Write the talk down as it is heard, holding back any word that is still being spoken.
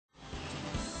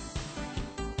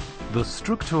The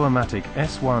StrukturMatic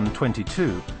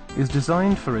S122 is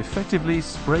designed for effectively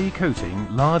spray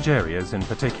coating large areas in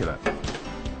particular.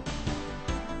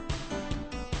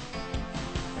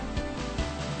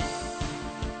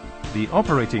 The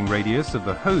operating radius of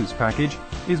the hose package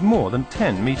is more than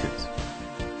 10 meters.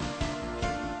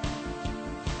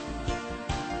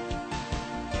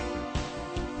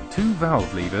 Two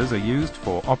valve levers are used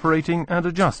for operating and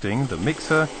adjusting the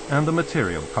mixer and the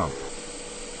material pump.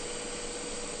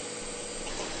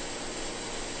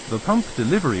 The pump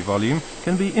delivery volume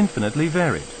can be infinitely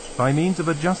varied by means of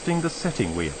adjusting the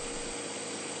setting wheel.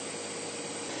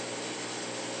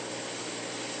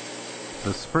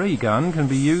 The spray gun can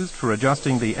be used for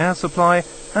adjusting the air supply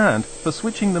and for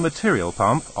switching the material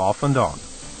pump off and on.